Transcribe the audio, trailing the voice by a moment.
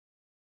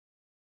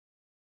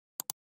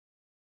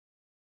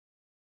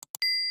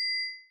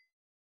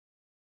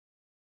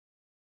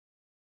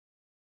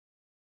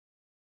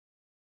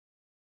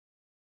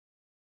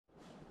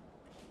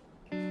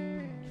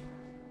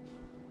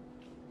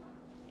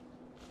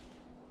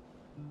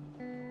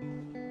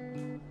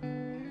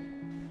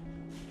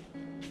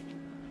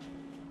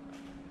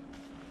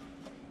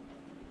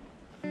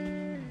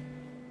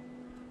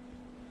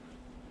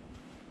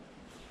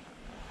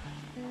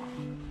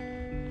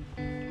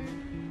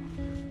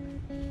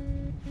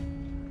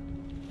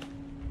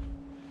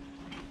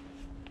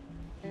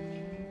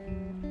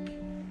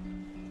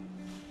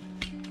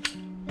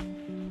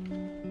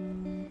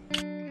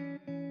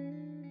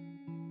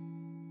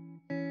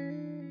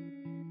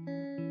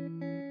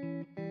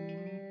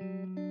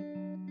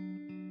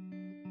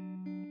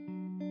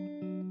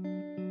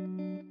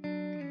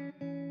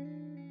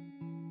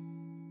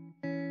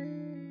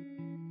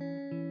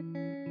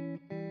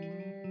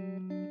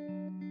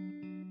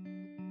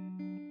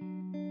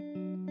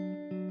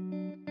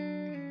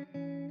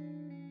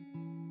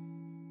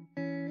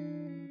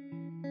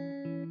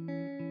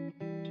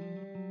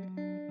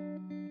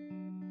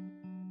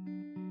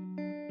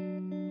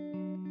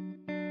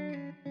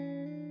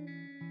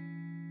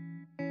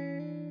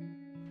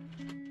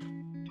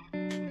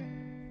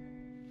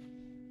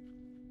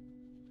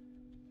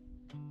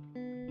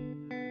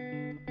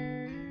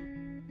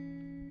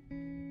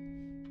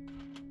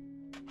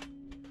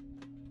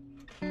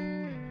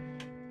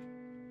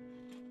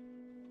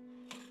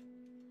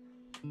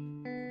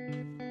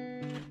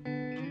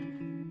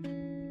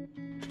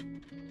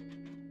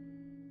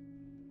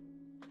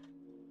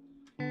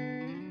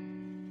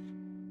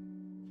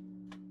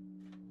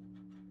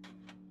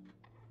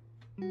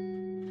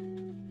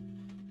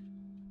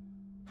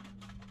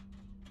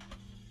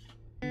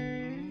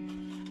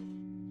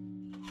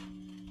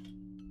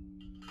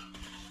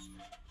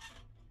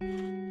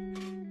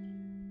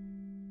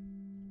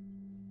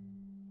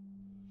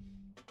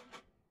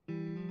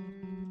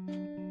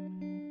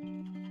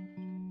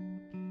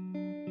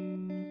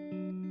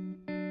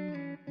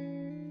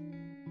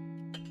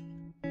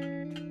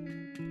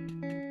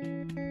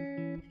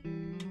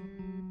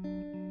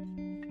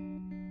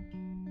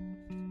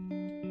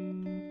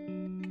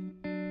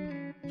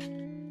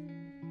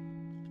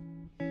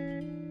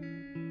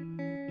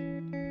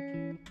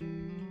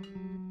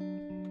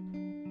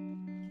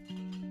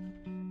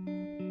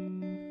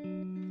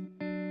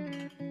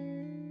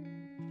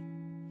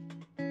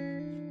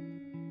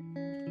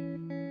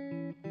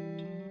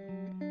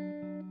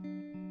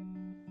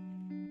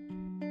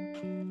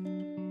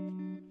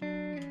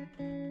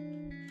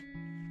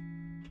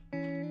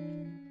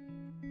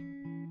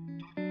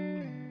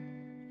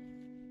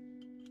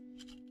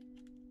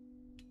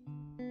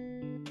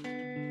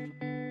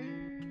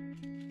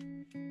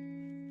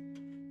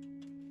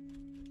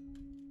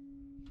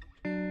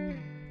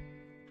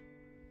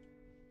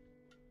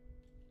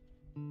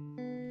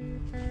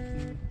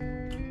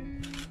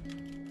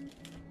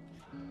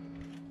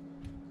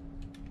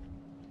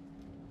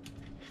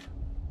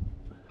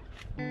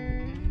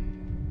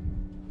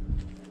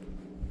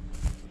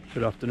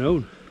Good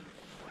afternoon,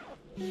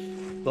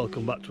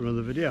 welcome back to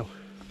another video.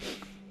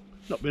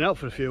 Not been out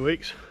for a few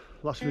weeks.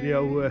 Last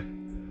video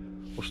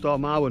was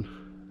Storm Arwen.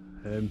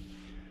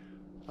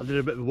 I did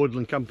a bit of a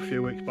woodland camp a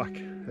few weeks back,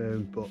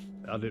 but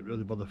I didn't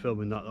really bother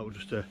filming that. That was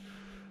just a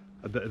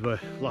bit of a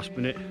last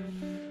minute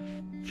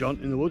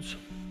jaunt in the woods.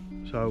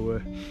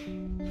 So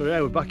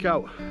yeah, we're back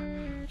out.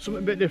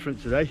 Something a bit different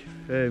today.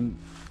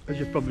 As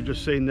you've probably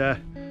just seen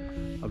there,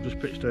 I've just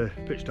pitched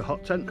a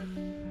hot tent.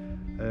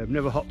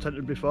 Never hot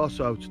tented before,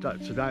 so tonight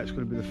it's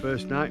going to be the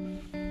first night.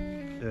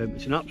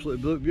 It's an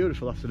absolutely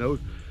beautiful afternoon,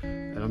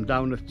 and I'm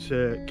down at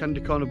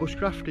Candy Corner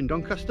Bushcraft in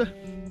Doncaster.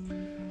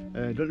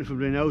 I don't know if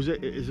everybody knows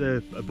it. It is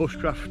a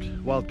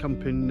bushcraft wild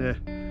camping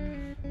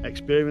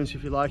experience,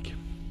 if you like,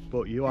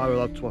 but you are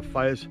allowed to have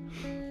fires.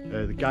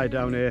 The guy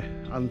down here,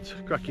 Ant,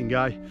 cracking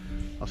guy.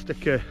 I'll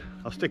stick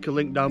a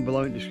link down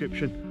below in the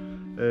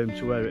description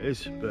to where it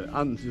is. But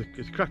Ant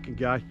is a cracking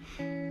guy,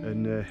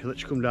 and he'll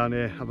let you come down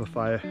here, have a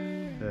fire,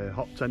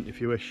 hot tent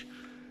if you wish.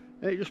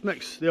 And it just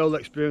makes the whole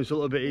experience a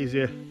little bit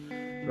easier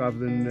rather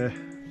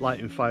than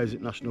lighting fires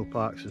at national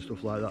parks and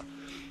stuff like that.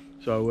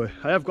 So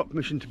I have got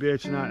permission to be here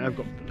tonight. I've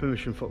got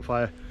permission for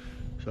fire,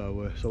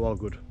 so all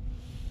good.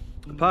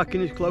 The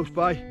parking is close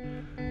by.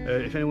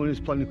 If anyone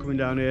is planning on coming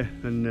down here,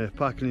 and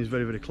parking is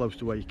very close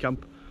to where you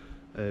camp.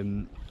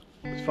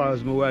 As far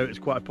as I'm aware, it's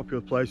quite a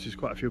popular place. There's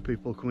quite a few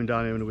people coming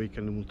down here on the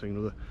weekend and one thing and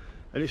another.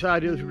 And it's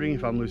ideal if you're bringing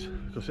families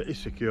because it is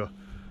secure,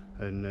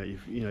 and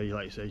you know,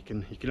 like you say, you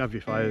can have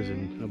your fires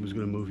and nobody's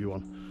going to move you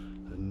on,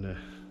 and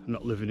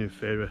not living in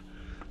fear of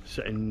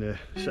setting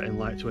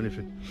light to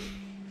anything.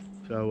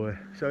 So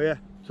yeah,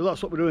 so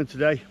that's what we're doing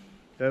today.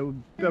 We're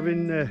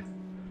having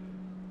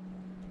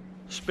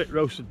spit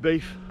roasted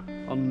beef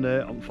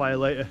on fire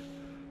later.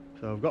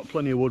 So I've got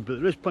plenty of wood, but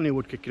there is plenty of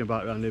wood kicking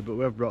about around here, but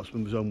we have brought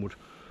some of his own wood.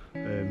 So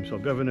I'll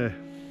be having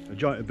a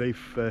joint of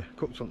beef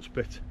cooked on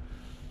spit,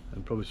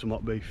 and probably some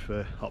hot beef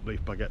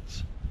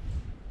baguettes.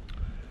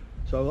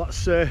 So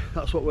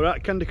that's what we're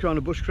at, Candy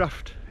Corner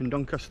Bushcraft in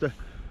Doncaster.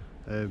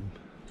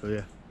 So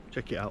yeah,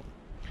 check it out.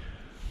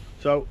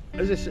 So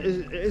it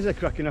is a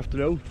cracking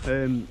afternoon.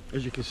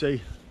 As you can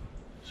see,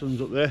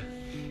 sun's up there,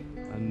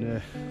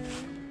 and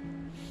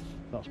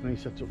that's me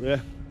set up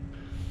there.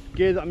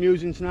 Gear that I'm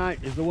using tonight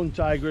is the one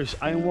Tigris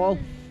iron wall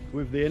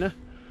with the inner,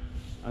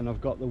 and I've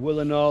got the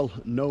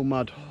Winnerwell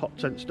Nomad hot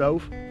tent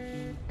stove.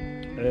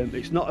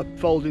 It's not a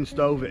folding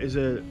stove, it is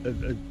a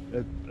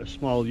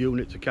small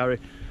unit to carry,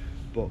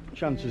 but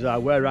chances are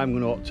where I'm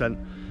going to hot tent,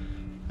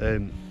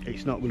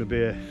 it's not going to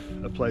be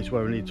a place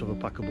where I need to have a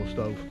packable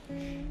stove.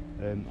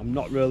 I'm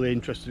not really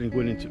interested in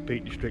going into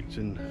Peak District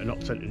and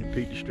hot tenting in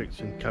Peak Districts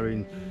and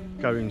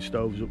carrying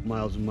stoves up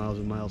miles and miles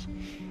and miles.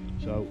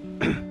 So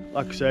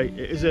like I say, I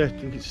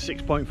think it's a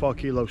 6.4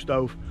 kilo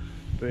stove,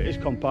 but it is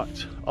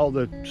compact. All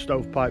the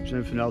stove pipes and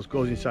everything else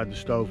goes inside the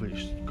stove, and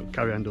it's got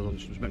carry handles on,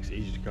 so it just makes it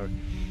easy to carry.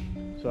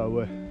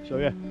 So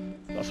yeah,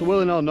 that's the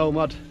Winnerwell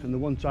Nomad and the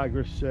one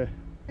Tigris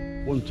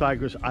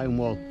iron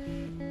wall.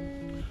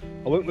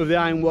 I went with the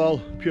iron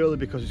wall purely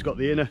because it's got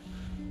the inner.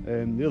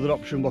 The other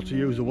option was to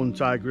use the one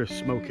Tigris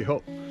smoky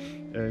hut.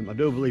 I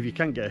do believe you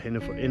can get an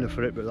inner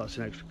for it, but that's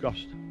an extra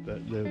cost.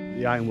 But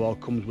the iron wall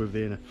comes with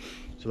the inner,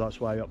 so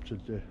that's why I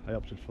opted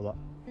for that.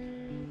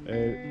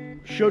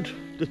 Should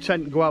the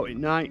tent go out at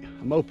night,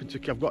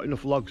 I've got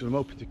enough logs and I'm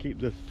hoping to keep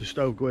the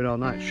stove going all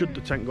night. Should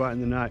the tent go out in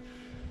the night,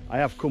 I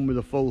have come with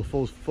a full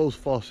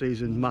 4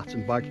 season mat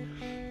and bag,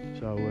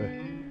 so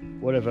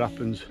whatever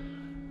happens,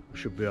 I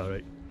should be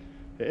alright.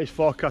 It is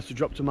forecast to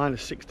drop to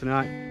 -6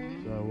 tonight,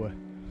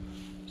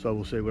 so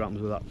we'll see what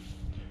happens with that.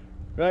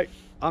 Right,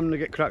 I'm going to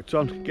get cracked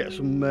on, get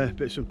some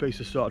bits and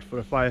pieces sorted for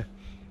a fire,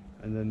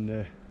 and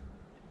then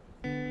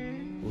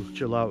we'll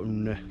chill out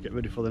and get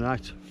ready for the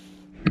night.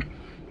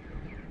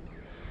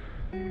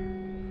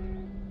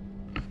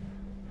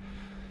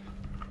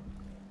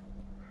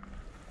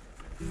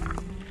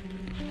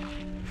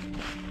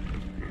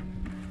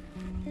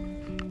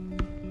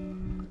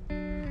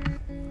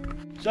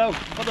 So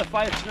for the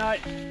fire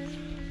tonight,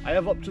 I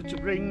have opted to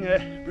bring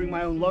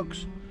my own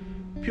logs,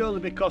 purely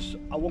because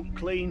I want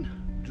clean,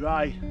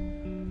 dry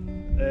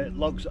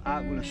logs that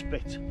aren't going to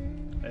spit.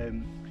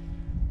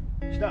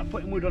 Start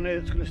putting wood on here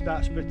that's going to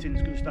start spitting,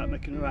 it's going to start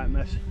making the right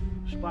mess.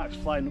 Sparks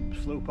flying up the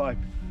flue pipe.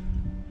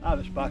 I have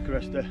a spark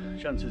arrestor,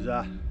 chances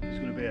are there's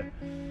going to be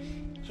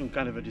some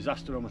kind of a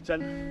disaster on my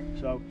tent.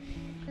 So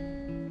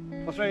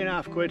for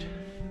 £3.50,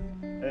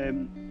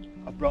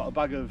 I've brought a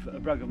bag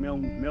of my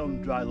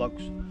own dry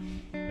logs.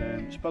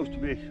 It's supposed to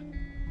be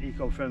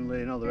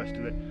eco-friendly and all the rest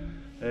of it,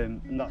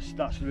 and that's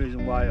the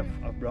reason why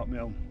I've brought my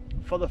own.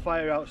 For the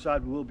fire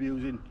outside, we will be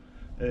using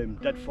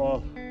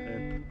deadfall,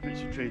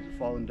 bits of trees that have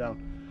fallen down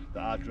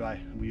that are dry,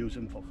 and we use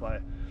them for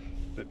fire.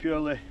 But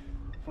purely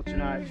for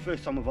tonight,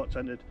 first time I've hot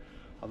tented,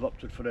 I've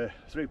opted for a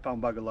 £3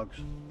 bag of logs,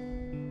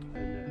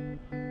 and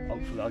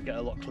hopefully I'll get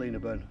a lot cleaner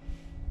burn.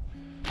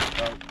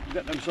 So we'll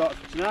get them sorted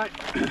for tonight.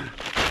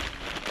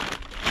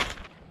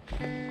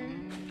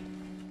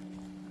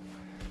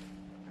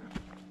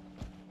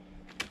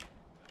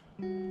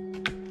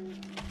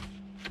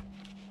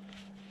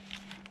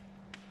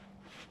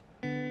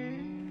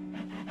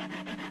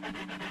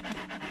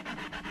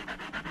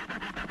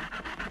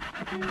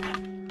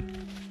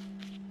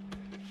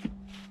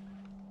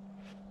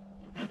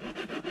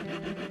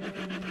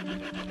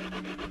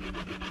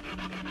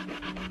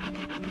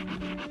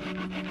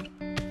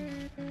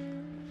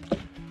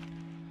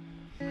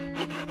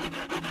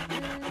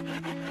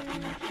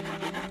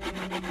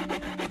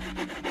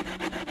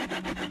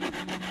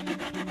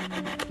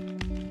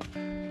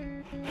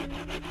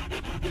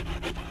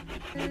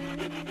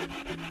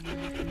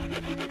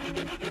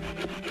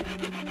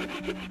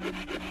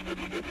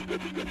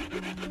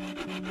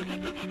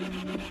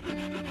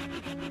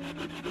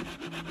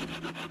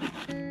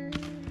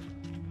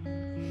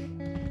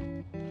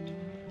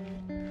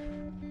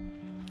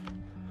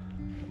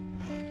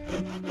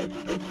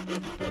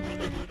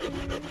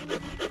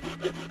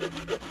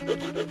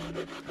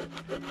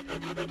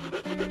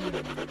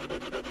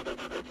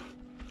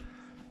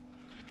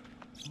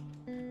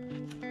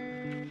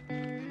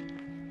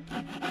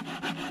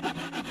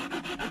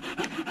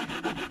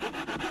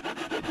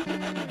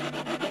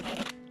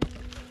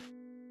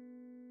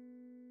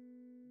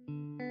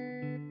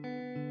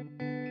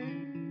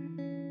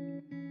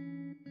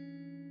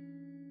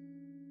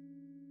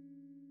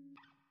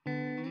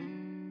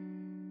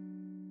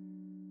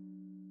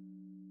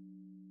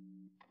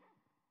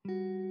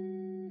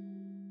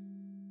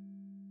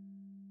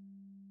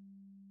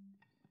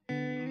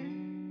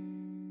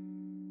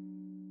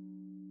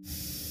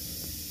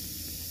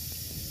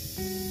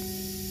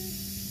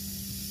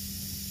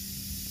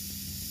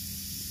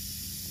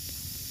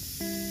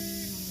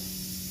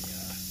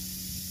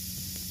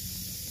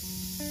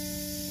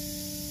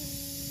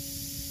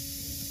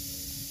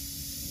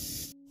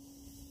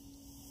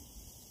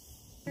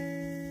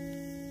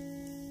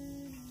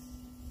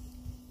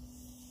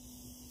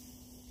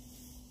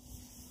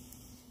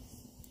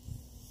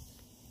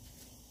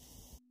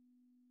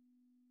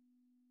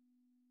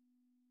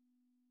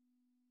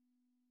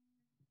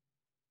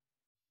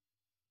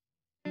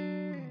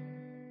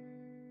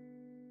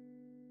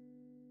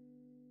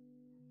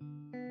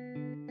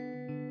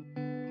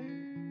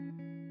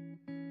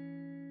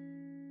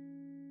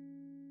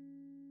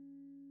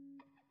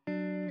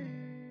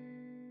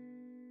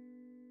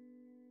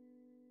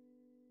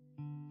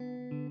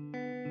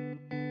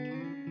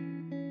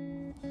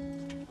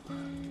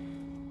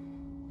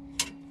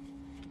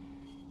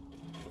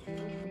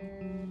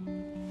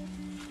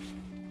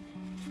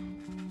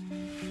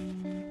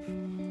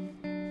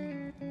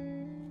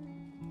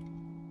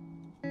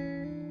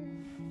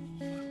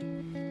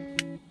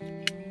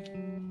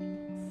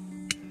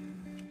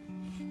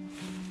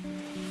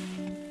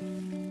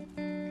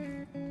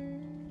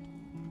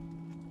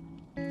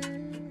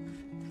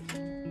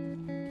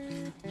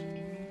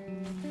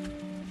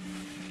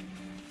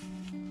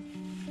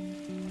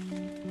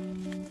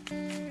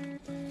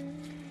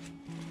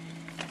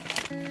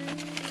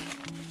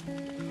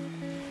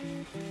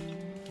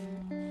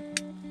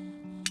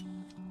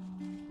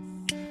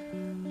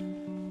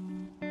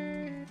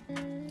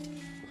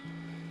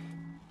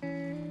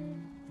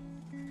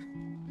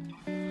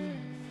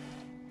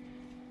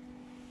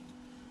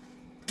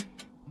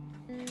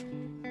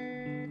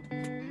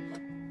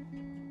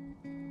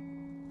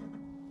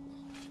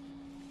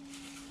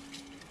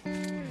 Morning.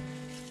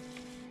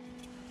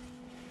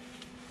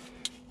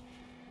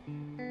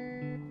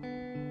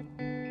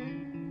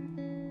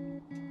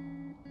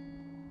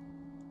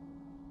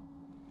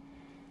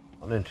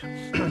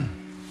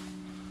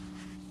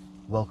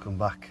 Welcome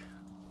back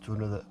to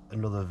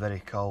another very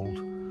cold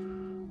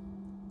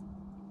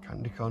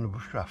Candy Corner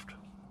bushcraft.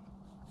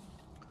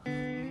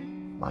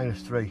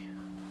 -3.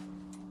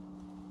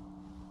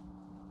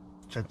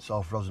 Tent's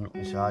all frozen up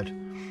inside.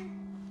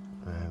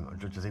 I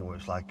dread to think what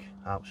it's like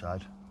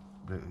outside,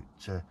 but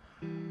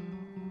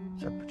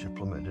temperature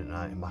plummeted at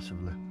night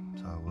massively,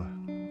 so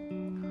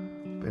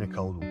it's been a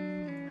cold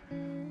one.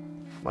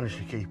 Managed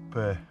to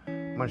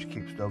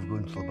keep stove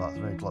going until about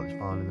 3 o'clock this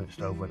morning. Then the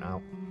stove went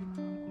out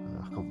and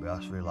I couldn't be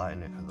arsed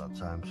relighting it at that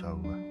time, so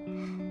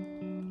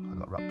I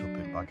got wrapped up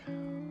in a bag.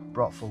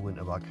 Brought full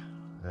winter bag,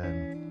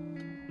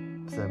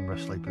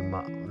 thermorest sleeping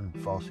mat and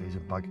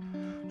 4-season bag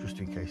just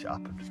in case it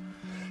happened.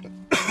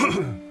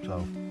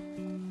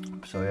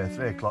 so yeah,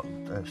 3 o'clock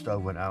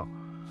stove went out,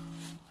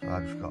 so I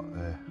just got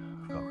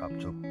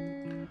wrapped up.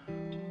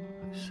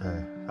 It's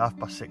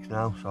 6:30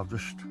 now, so I've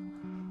just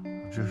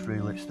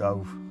relit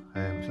stove.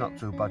 It's not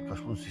too bad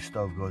because once the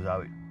stove goes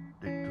out,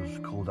 it does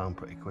cool down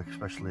pretty quick,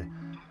 especially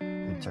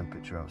in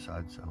temperature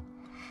outside. So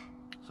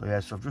yeah,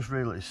 so I've just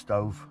relit this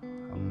stove.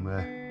 I'm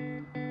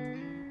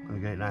gonna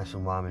get it nice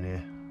and warm in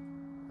here,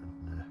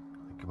 and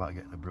think about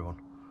getting a brew on.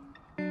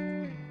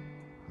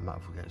 I might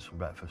have to get some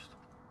breakfast.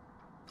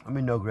 I'm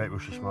in no great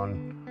rush this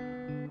morning.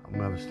 I'm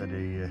gonna have a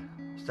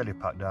steady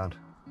pat down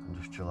and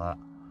just chill out.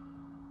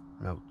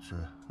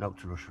 Not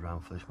to rush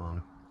around for this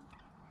morning.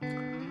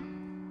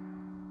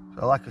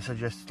 So like I said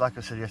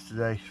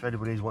yesterday, if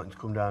anybody's wanting to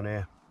come down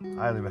here, I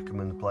highly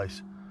recommend the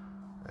place.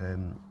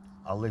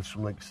 I'll leave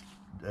some links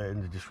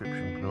in the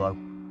description below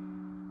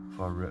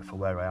for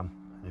where I am,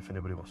 and if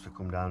anybody wants to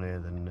come down here,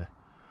 then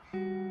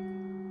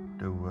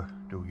do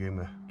give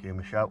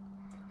me a shout.